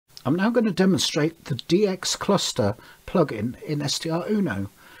I'm now going to demonstrate the DXcluster plugin in SDR Uno.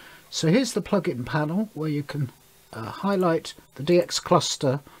 So here's the plugin panel where you can highlight the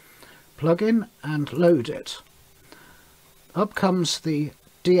DXcluster plugin and load it. Up comes the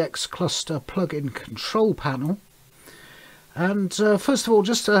DXcluster plugin control panel. And first of all,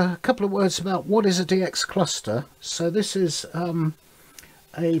 just a couple of words about what is a DXcluster. So this is a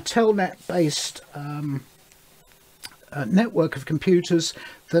telnet based network of computers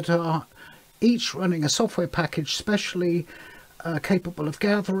that are each running a software package specially capable of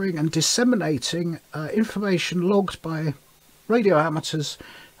gathering and disseminating information logged by radio amateurs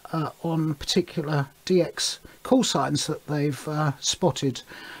on particular DX call signs that they've spotted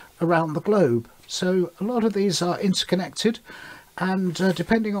around the globe. So a lot of these are interconnected, and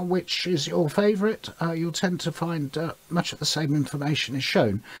depending on which is your favourite, you'll tend to find much of the same information is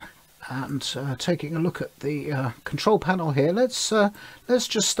shown. And taking a look at the control panel here, let's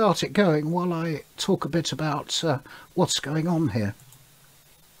just start it going while I talk a bit about what's going on here.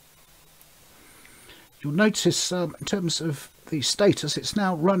 You'll notice in terms of the status, it's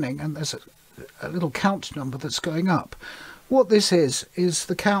now running and there's a little count number that's going up. What this is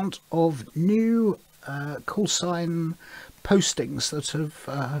the count of new call sign postings that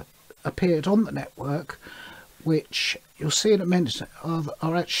have appeared on the network, which you'll see in a minute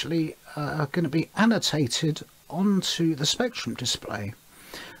are actually going to be annotated onto the spectrum display.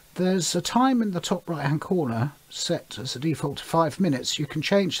 There's a time in the top right hand corner set as a default to 5 minutes. You can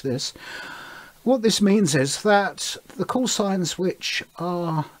change this. What this means is that the call signs which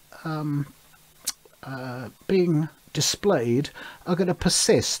are being displayed are going to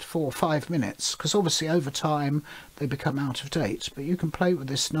persist for 5 minutes, because obviously over time they become out of date. But you can play with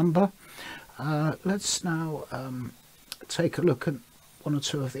this number. Let's now take a look at one or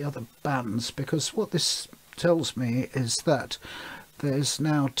two of the other bands, because what this tells me is that there's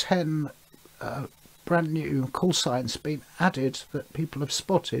now 10 brand new call signs being added that people have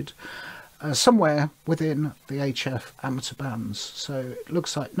spotted somewhere within the HF amateur bands. So it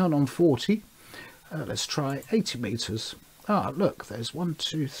looks like none on 40. Let's try 80 meters. Ah, look, there's 1,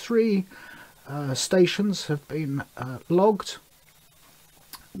 2, 3 stations have been logged,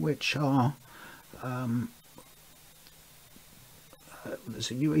 which are there's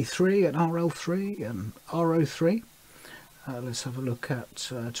a UE3 and RL3 and RO3. Let's have a look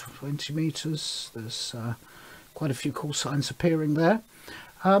at 20 meters. There's quite a few call signs appearing there.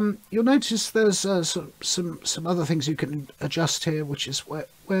 You'll notice there's some other things you can adjust here, which is where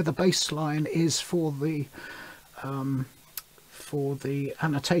the baseline is for the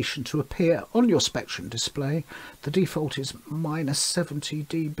annotation to appear on your spectrum display. The default is -70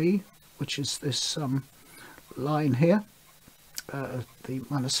 dB, which is this line here, the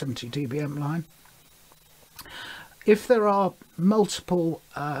 -70 dBm line. If there are multiple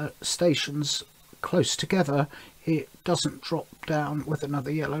stations close together, it doesn't drop down with another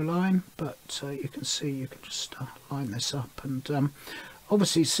yellow line, but you can see, you can just line this up and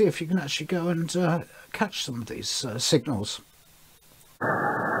obviously see if you can actually go and catch some of these signals.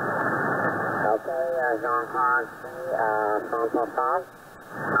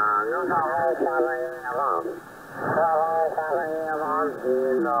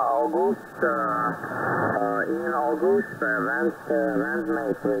 In August, Vance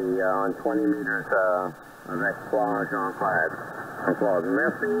Maitri on 20 meters avec toi, Jean-Claude.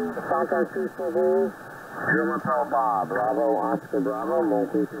 Merci, 136 pour je m'appelle Bob, Bravo, Oscar Bravo,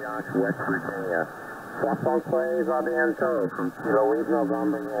 Montefiore, West Virginia. 73 à bientôt from Kilo 8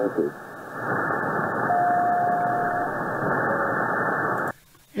 November Yankee.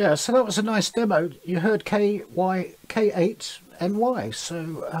 Yeah, so that was a nice demo. You heard K8NY,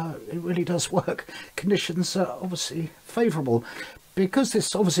 so it really does work. Conditions are obviously favourable, because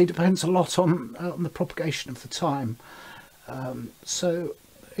this obviously depends a lot on the propagation of the time. So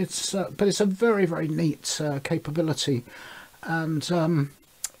it's but it's a very, very neat capability, and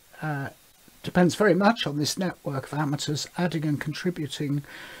depends very much on this network of amateurs adding and contributing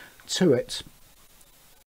to it.